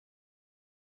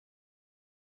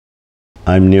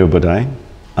I'm Nii Obodai.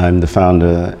 I'm the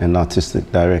founder and artistic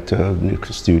director of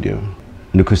Nuku Studio.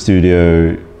 Nuku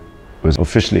Studio was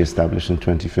officially established in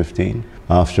 2015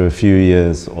 after a few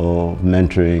years of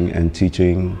mentoring and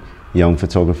teaching young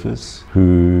photographers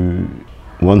who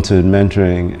wanted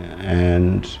mentoring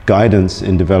and guidance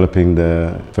in developing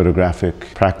their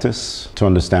photographic practice, to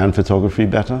understand photography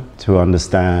better, to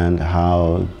understand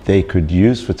how they could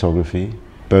use photography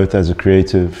both as a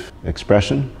creative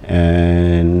expression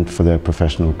and for their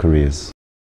professional careers.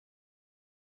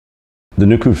 The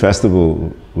Nuku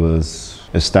Festival was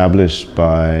established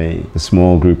by a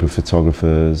small group of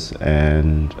photographers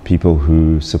and people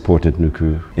who supported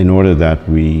Nuku in order that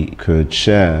we could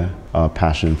share our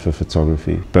passion for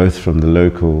photography, both from the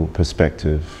local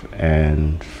perspective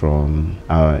and from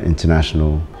our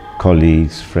international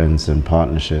colleagues, friends and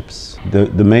partnerships.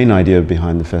 The main idea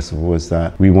behind the festival was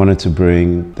that we wanted to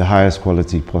bring the highest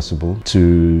quality possible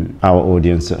to our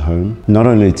audience at home, not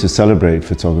only to celebrate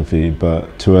photography,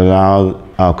 but to allow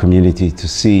our community to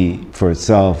see for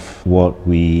itself what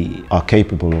we are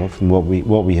capable of and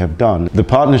what we have done. The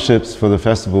partnerships for the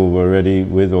festival were already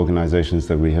with organizations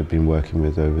that we have been working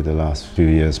with over the last few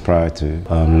years prior to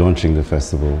launching the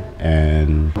festival,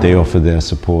 and they offer their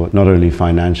support not only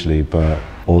financially but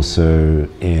also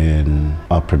in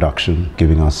our production,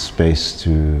 giving us space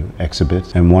to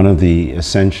exhibit. And one of the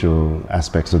essential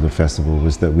aspects of the festival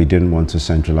was that we didn't want to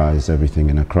centralize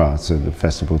everything in Accra. So the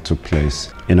festival took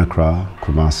place in Accra,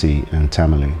 Kumasi and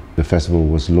Tamale. The festival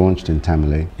was launched in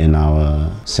Tamale in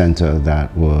our center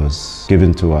that was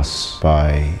given to us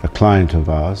by a client of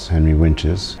ours, Henry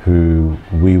Winches, who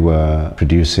we were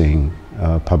producing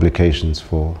publications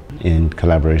for in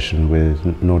collaboration with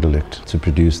Nordelict to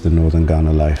produce the Northern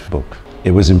Ghana Life book. It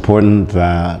was important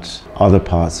that other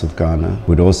parts of Ghana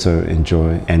would also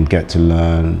enjoy and get to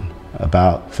learn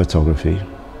about photography.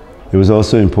 It was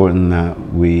also important that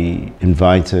we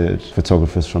invited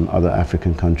photographers from other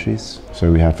African countries.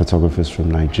 So we had photographers from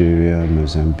Nigeria,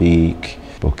 Mozambique,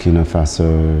 Burkina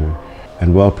Faso,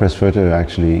 and World Press Photo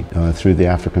actually, through the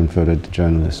African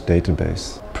Photojournalist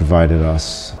database, provided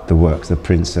us the works, the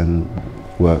prints and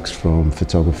works from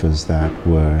photographers that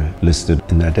were listed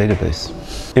in their database.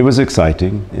 It was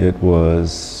exciting. It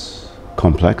was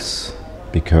complex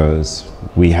because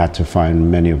we had to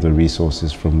find many of the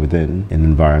resources from within an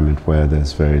environment where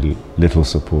there's very little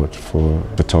support for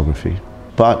photography.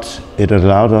 But it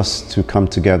allowed us to come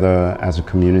together as a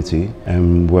community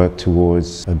and work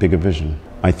towards a bigger vision.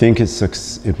 I think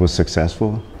it was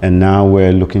successful, and now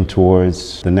we're looking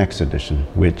towards the next edition,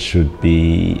 which should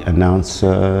be announced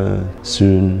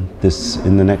soon,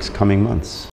 in the next coming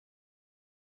months.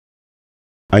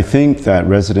 I think that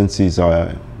residencies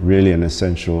are really an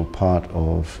essential part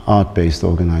of art-based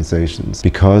organizations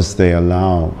because they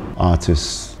allow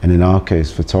artists, and in our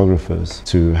case photographers,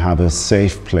 to have a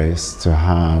safe place, to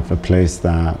have a place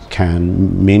that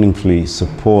can meaningfully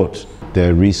support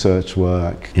their research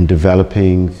work in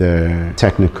developing their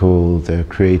technical, their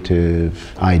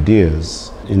creative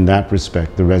ideas. In that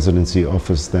respect, the residency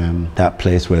offers them that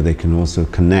place where they can also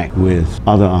connect with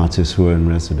other artists who are in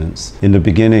residence. In the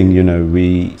beginning,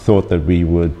 we thought that we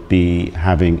would be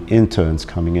having interns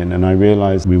coming in, and I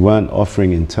realized we weren't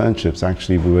offering internships.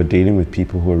 Actually, we were dealing with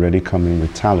people who are already coming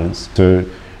with talents. So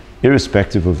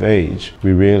irrespective of age,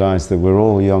 we realized that we're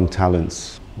all young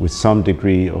talents with some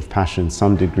degree of passion,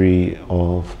 some degree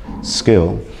of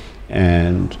skill,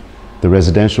 and the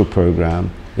residential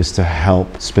program is to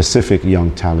help specific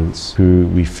young talents who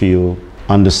we feel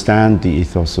understand the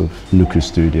ethos of Nuku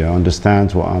Studio,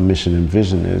 understand what our mission and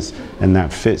vision is, and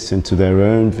that fits into their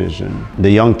own vision. The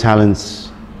Young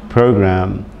Talents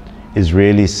program is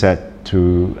really set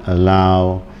to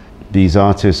allow these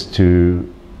artists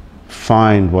to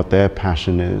find what their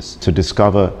passion is, to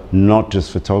discover not just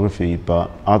photography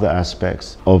but other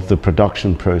aspects of the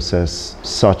production process,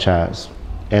 such as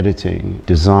editing,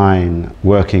 design,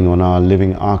 working on our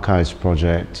Living Archives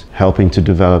project, helping to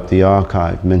develop the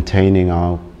archive, maintaining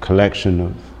our collection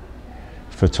of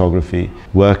photography,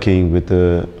 working with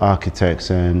the architects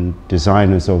and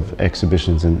designers of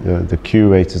exhibitions and the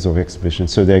curators of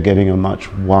exhibitions, so they're getting a much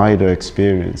wider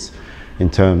experience in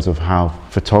terms of how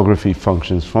photography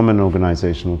functions from an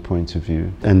organizational point of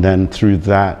view, and then through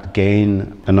that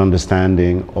gain an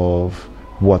understanding of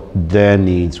what their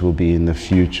needs will be in the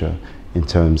future in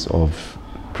terms of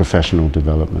professional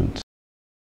development.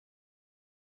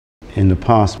 In the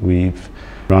past, we've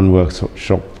run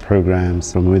workshop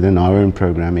programs from within our own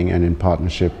programming and in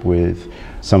partnership with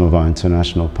some of our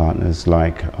international partners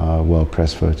like World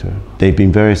Press Photo. They've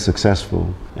been very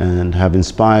successful and have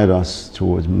inspired us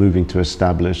towards moving to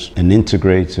establish an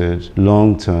integrated,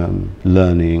 long-term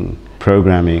learning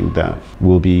programming that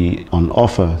will be on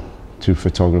offer to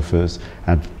photographers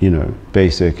at,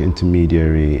 basic,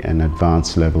 intermediary and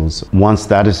advanced levels. Once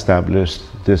that established,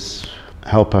 this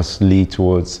help us lead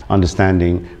towards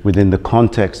understanding within the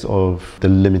context of the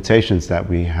limitations that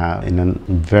we have in a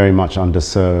very much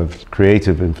underserved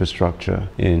creative infrastructure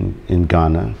in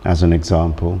Ghana, as an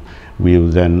example. We will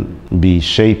then be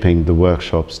shaping the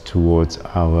workshops towards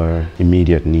our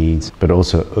immediate needs, but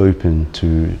also open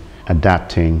to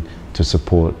adapting to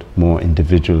support more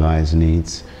individualized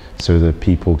needs, so that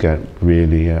people get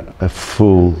really a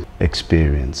full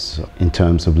experience in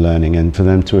terms of learning, and for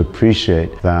them to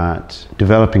appreciate that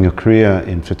developing a career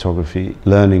in photography,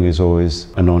 learning is always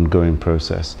an ongoing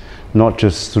process, not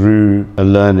just through a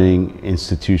learning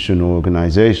institution or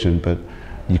organization, but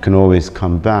you can always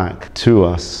come back to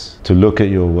us to look at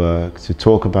your work, to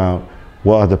talk about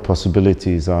what other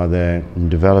possibilities are there in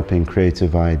developing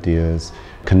creative ideas,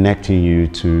 connecting you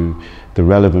to the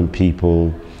relevant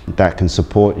people that can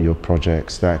support your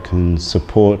projects, that can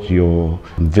support your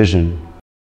vision.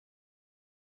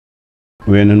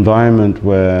 We're in an environment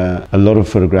where a lot of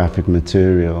photographic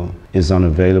material is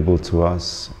unavailable to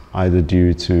us, either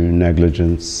due to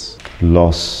negligence,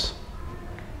 loss,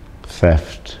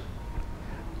 theft,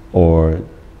 or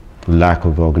lack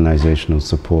of organizational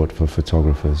support for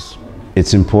photographers.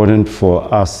 It's important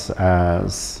for us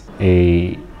as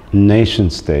a nation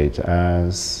state,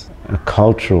 as a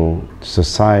cultural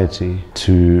society,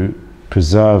 to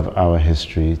preserve our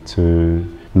history, to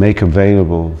make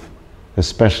available,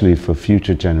 especially for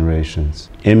future generations,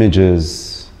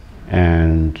 images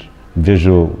and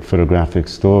visual photographic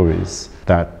stories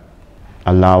that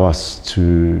allow us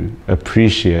to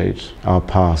appreciate our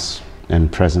past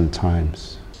and present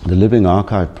times. The Living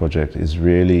Archive project is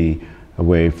really a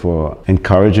way for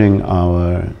encouraging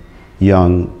our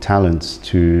young talents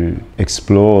to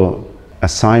explore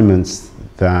assignments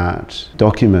that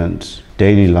document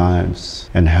daily lives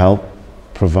and help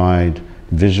provide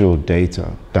visual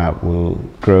data that will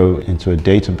grow into a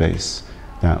database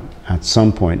that at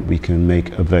some point we can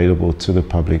make available to the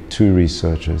public, to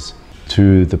researchers,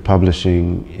 to the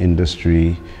publishing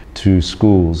industry, to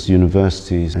schools,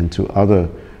 universities, and to other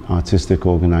artistic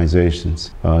organizations,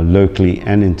 locally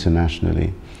and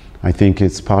internationally. I think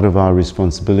it's part of our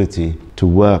responsibility to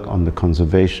work on the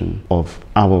conservation of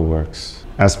our works.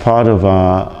 As part of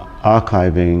our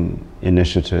archiving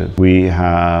initiative, we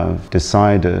have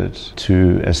decided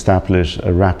to establish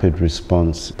a rapid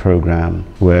response program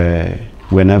where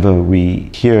whenever we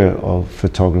hear of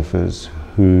photographers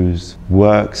whose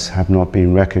works have not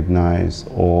been recognized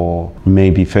or may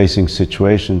be facing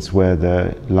situations where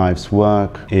their life's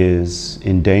work is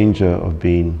in danger of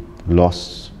being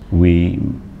lost, we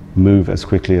move as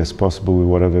quickly as possible with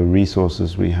whatever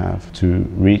resources we have to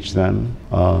reach them,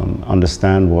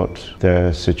 understand what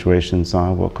their situations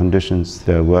are, what conditions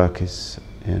their work is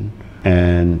in,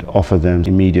 and offer them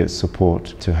immediate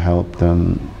support to help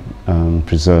them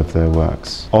preserve their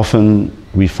works. Often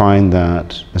we find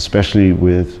that, especially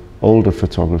with older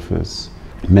photographers,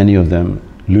 many of them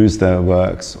lose their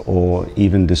works or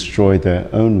even destroy their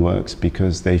own works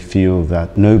because they feel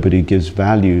that nobody gives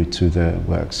value to their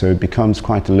work. So it becomes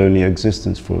quite a lonely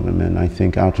existence for them, and I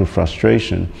think out of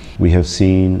frustration we have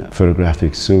seen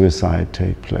photographic suicide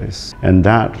take place. And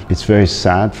that, it's very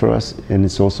sad for us, and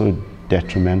it's also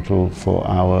detrimental for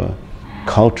our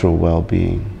cultural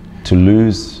well-being to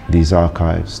lose these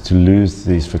archives, to lose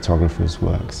these photographers'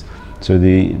 works. So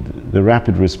the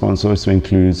rapid response also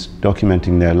includes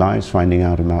documenting their lives, finding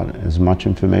out about as much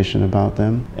information about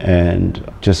them, and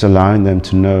just allowing them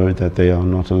to know that they are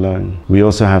not alone. We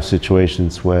also have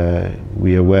situations where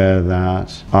we are aware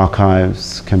that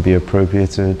archives can be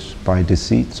appropriated by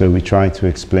deceit. So we try to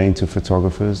explain to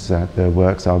photographers that their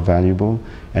works are valuable,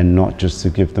 and not just to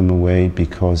give them away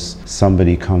because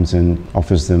somebody comes and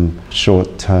offers them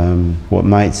short-term, what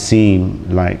might seem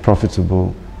like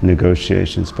profitable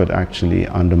negotiations, but actually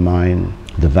undermine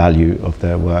the value of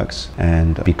their works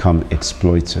and become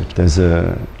exploited. There's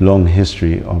a long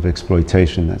history of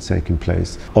exploitation that's taken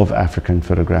place of African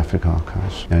photographic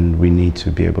archives, and we need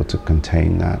to be able to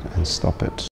contain that and stop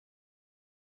it.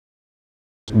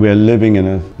 We're living in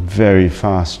a very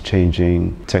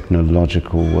fast-changing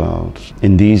technological world.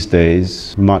 In these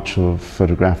days, much of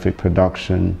photographic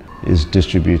production is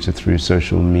distributed through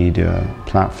social media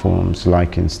platforms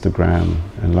like Instagram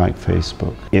and like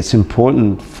Facebook. It's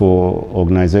important for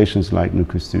organizations like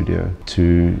Nuku Studio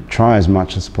to try as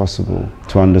much as possible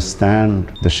to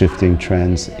understand the shifting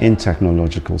trends in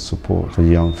technological support for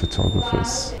young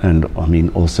photographers. And I mean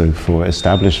also for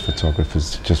established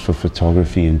photographers, just for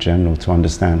photography in general, to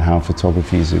understand how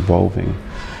photography is evolving.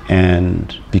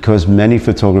 And because many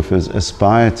photographers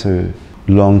aspire to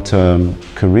long-term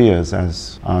careers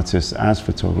as artists, as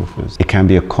photographers, it can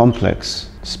be a complex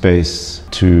space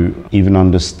to even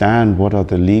understand what are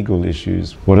the legal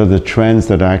issues, what are the trends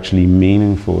that are actually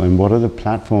meaningful, and what are the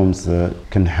platforms that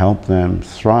can help them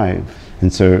thrive.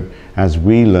 And so as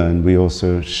we learn, we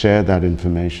also share that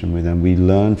information with them, we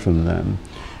learn from them.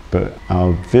 But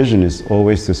our vision is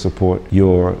always to support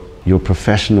your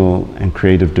professional and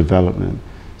creative development.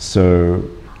 So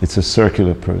it's a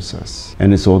circular process,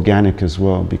 and it's organic as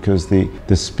well, because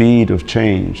the speed of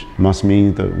change must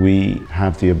mean that we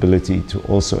have the ability to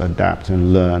also adapt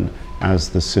and learn as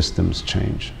the systems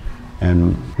change.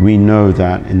 And we know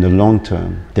that in the long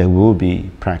term, there will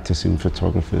be practicing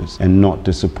photographers and not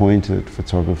disappointed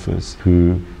photographers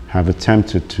who have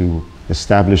attempted to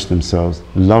establish themselves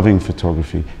loving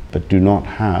photography, but do not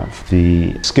have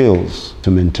the skills to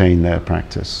maintain their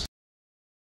practice.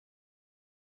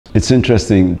 It's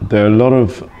interesting, there are a lot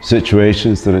of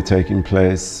situations that are taking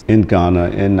place in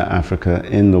Ghana, in Africa,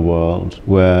 in the world,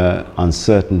 where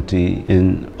uncertainty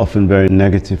in often very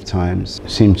negative times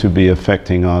seem to be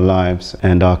affecting our lives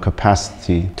and our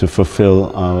capacity to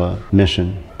fulfill our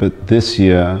mission. But this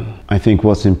year, I think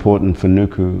what's important for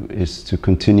Nuku is to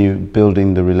continue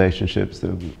building the relationships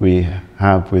that we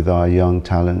have with our young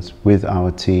talents, with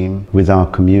our team, with our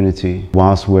community,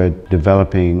 whilst we're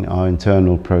developing our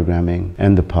internal programming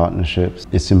and the partnerships.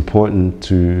 It's important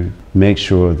to make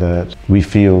sure that we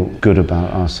feel good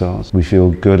about ourselves, we feel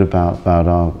good about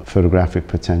our photographic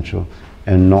potential,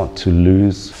 and not to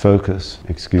lose focus,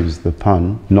 excuse the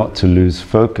pun, not to lose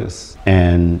focus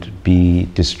and be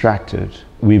distracted.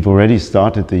 We've already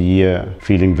started the year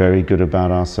feeling very good about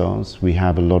ourselves. We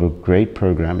have a lot of great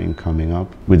programming coming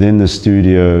up. Within the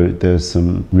studio, there's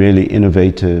some really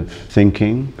innovative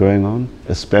thinking going on,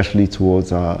 especially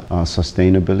towards our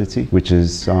sustainability, which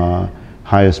is our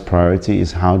highest priority,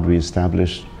 is how do we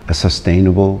establish a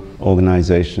sustainable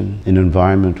organization in an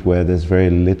environment where there's very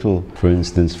little, for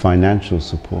instance, financial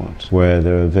support, where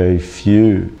there are very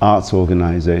few arts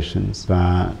organizations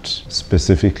that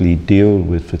specifically deal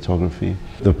with photography.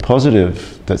 The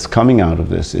positive that's coming out of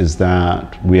this is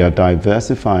that we are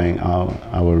diversifying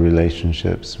our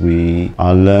relationships. We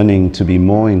are learning to be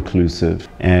more inclusive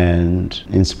and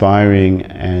inspiring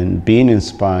and being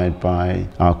inspired by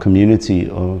our community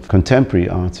of contemporary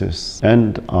artists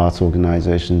and art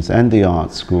organizations and the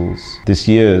art schools. This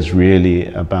year is really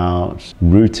about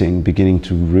beginning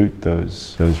to root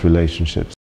those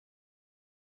relationships.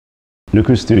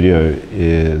 Nuku Studio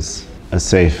is a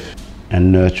safe and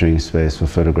nurturing space for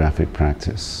photographic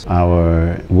practice.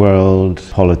 Our world,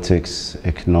 politics,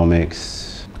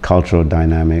 economics, cultural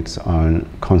dynamics are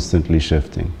constantly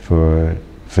shifting.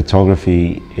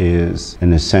 Photography is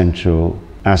an essential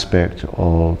aspect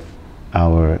of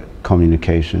our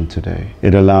communication today.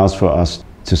 It allows for us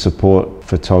to support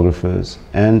photographers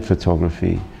and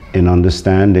photography in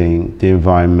understanding the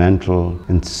environmental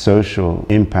and social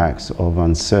impacts of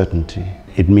uncertainty.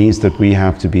 It means that we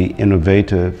have to be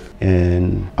innovative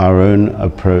in our own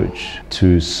approach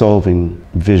to solving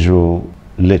visual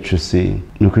literacy.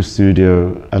 Nuku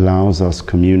Studio allows us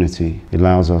community. It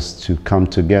allows us to come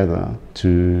together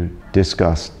to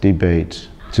discuss, debate,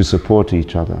 to support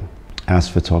each other as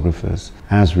photographers,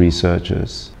 as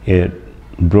researchers. It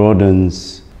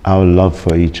broadens our love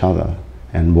for each other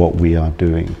and what we are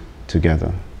doing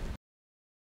together.